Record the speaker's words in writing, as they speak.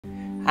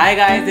Hi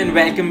guys and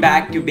welcome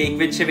back to Bake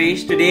with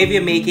Shivesh. Today we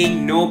are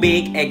making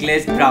no-bake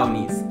eggless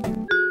brownies.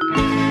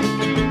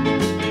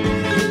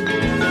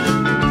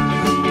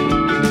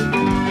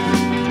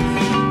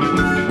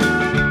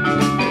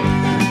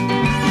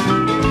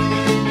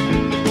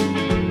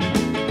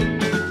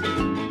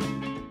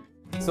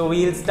 So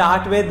we'll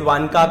start with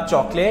 1 cup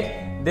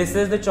chocolate. This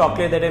is the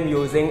chocolate that I'm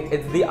using.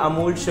 It's the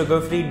Amul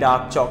sugar-free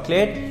dark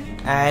chocolate.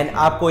 And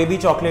आप कोई भी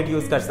chocolate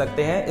use कर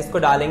सकते हैं. इसको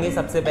डालेंगे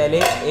सबसे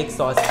पहले एक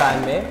सॉस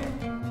पैन में.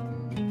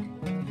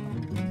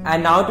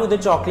 And now to the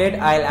chocolate,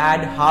 I'll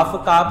add half a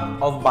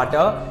cup of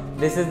butter.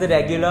 This is the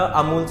regular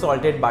Amul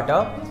salted butter.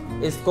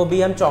 इसको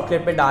भी हम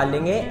chocolate पे डाल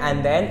लेंगे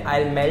and then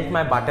I'll melt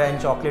my butter and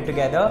chocolate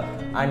together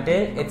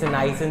until it's a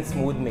nice and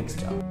smooth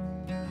mixture.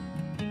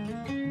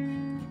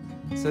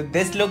 So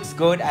this looks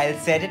good. I'll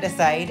set it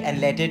aside and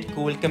let it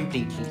cool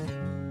completely.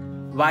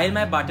 While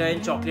my butter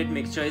and chocolate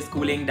mixture is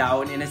cooling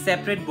down, in a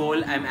separate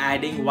bowl, I'm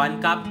adding 1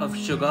 cup of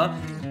sugar.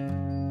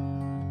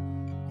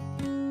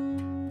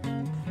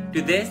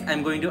 To this,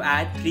 I'm going to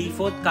add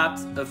 3/4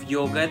 cups of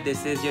yogurt.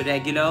 This is your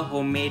regular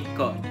homemade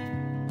curd.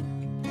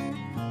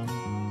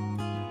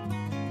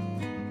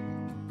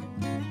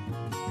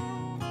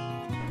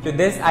 To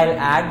this, I'll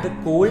add the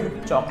cooled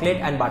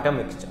chocolate and butter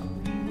mixture.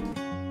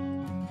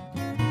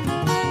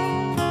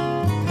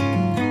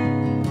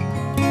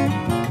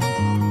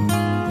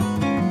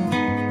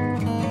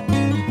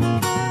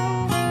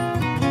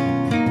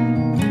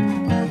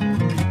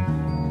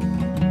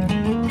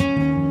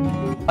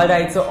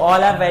 Alright, so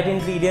all our wet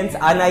ingredients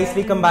are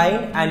nicely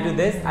combined, and to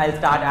this I'll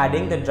start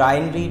adding the dry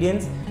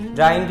ingredients.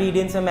 Dry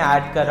ingredients में मैं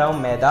add कर रहा हूँ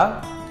मैदा,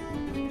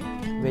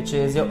 which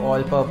is your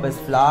all-purpose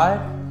flour.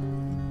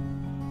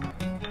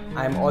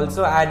 I'm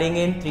also adding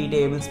in 3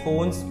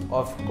 tablespoons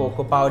of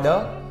cocoa powder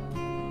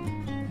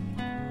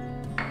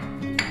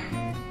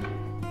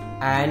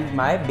and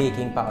my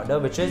baking powder,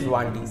 which is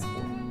 1 teaspoon.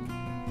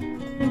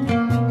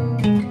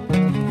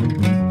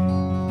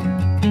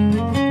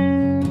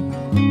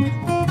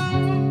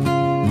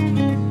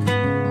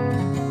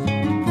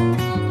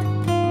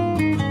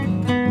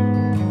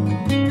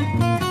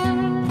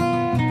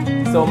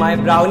 So my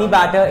brownie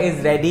batter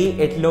is ready.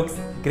 It looks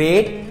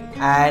great,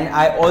 and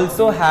I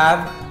also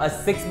have a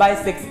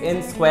 6x6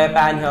 inch square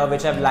pan here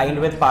which I've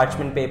lined with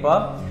parchment paper.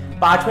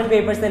 Parchment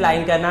paper se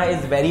line karna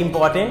is very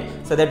important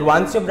so that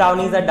once your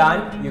brownies are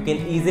done, you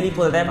can easily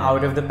pull them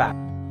out of the pan.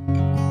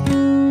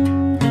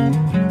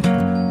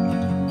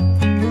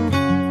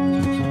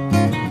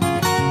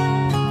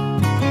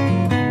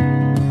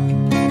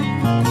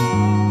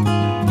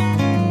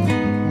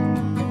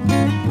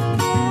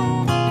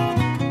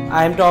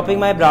 I am topping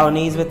my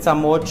brownies with some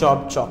more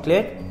chopped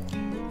chocolate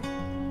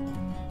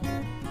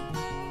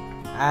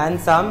and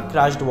some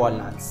crushed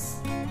walnuts.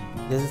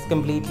 This is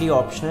completely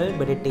optional,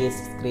 but it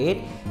tastes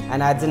great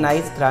and adds a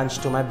nice crunch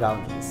to my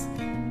brownies.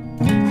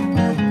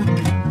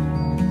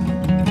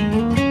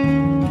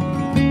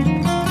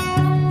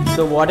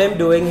 So what I'm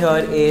doing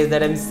here is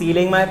that I'm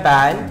sealing my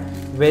pan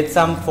with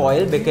some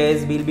foil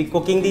because we'll be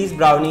cooking these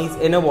brownies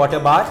in a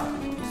water bath.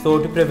 So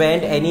to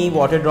prevent any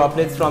water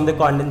droplets from the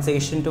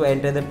condensation to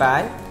enter the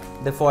pan,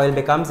 the foil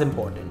becomes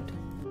important.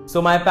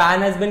 So my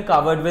pan has been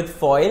covered with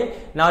foil.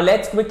 Now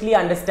let's quickly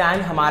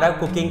understand हमारा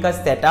cooking का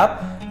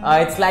setup.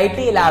 It's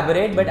slightly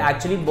elaborate but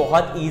actually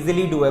बहुत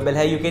easily doable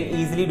है. You can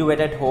easily do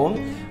it at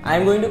home.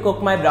 I'm going to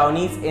cook my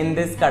brownies in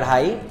this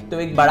कढ़ाई. तो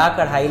एक बड़ा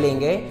कढ़ाई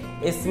लेंगे.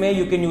 इसमें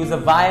you can use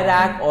a wire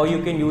rack or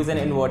you can use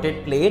an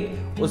inverted plate.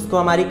 उसको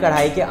हमारी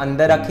कढ़ाई के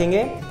अंदर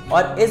रखेंगे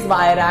और इस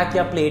wire rack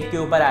या plate के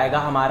ऊपर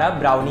आएगा हमारा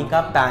ब्राउनी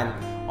का पैन.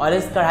 और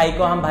इस कढ़ाई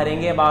को हम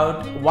भरेंगे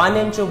अबाउट 1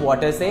 इंच ऑफ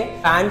वाटर से.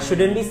 Pan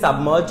shouldn't be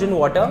submerged in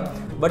water,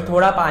 but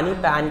थोड़ा पानी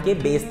पैन के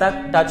बेस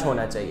तक टच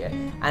होना चाहिए.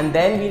 And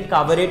then we'll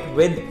cover it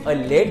with a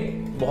lid.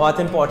 बहुत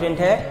इंपॉर्टेंट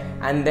है.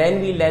 And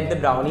then we let the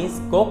brownies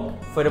cook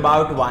for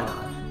about 1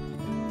 our.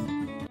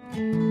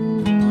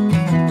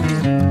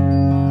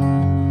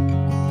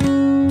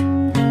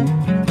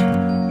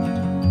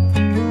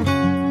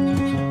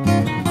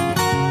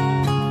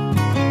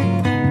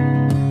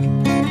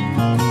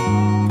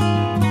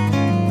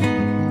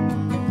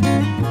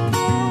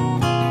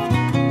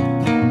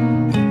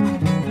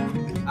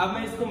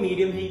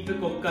 Medium heat पे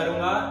cook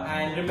करूंगा.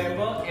 एंड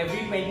रिमेंबर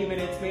एवरी 20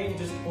 मिनट्स में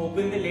just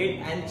open the lid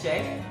and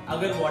check.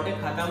 अगर water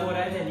खत्म हो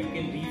रहा है then you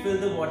can refill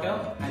the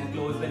water and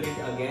close the lid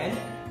again.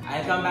 I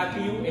will come back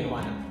to you in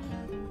 1 hour.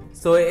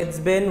 So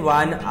it's been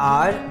 1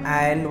 hour,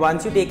 and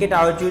once you take it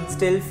out you'd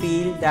still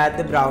feel that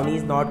the brownie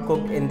is not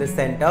cooked in the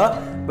center,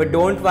 but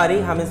don't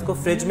worry, हम इसको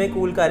fridge में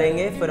cool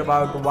करेंगे for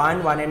about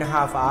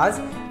 1.5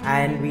 hours,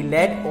 and we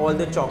let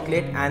all the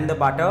chocolate and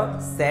the butter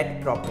set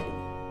properly.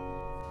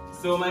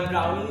 So my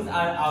brownies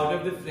are out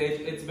of the fridge.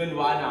 It's been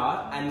 1 hour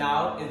and now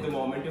is the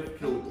moment of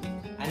truth.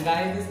 And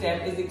guys, this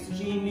step is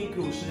extremely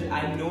crucial.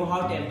 I know how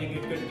tempting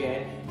it could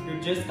get to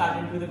just cut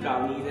into the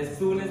brownies as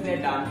soon as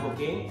they're done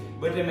cooking.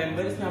 But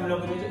remember, इसमें हम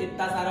लोगों ने जो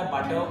इतना सारा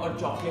butter और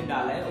chocolate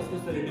डाला है,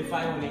 उसको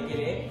solidify होने के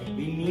लिए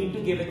we need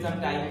to give it some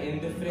time in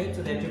the fridge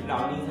so that your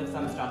brownies have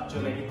some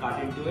structure when you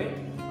cut into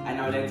it.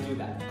 And now let's do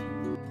that.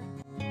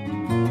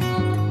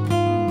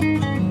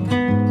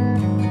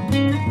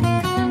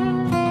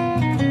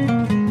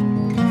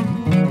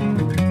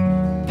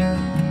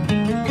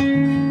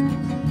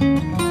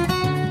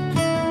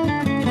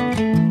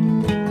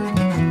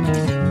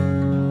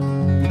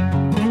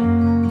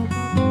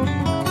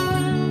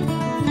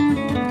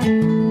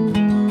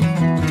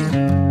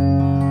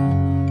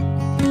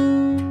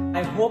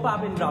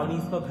 आप इन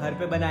ब्राउनीज को घर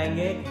पे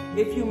बनाएंगे.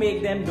 If you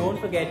make them,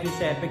 don't forget to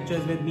share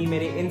pictures with me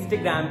मेरे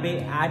Instagram पे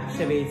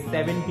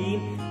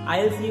 @Shivesh17.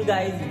 I'll see you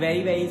guys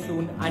very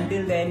soon.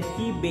 Until then,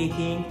 keep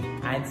baking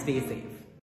and stay safe.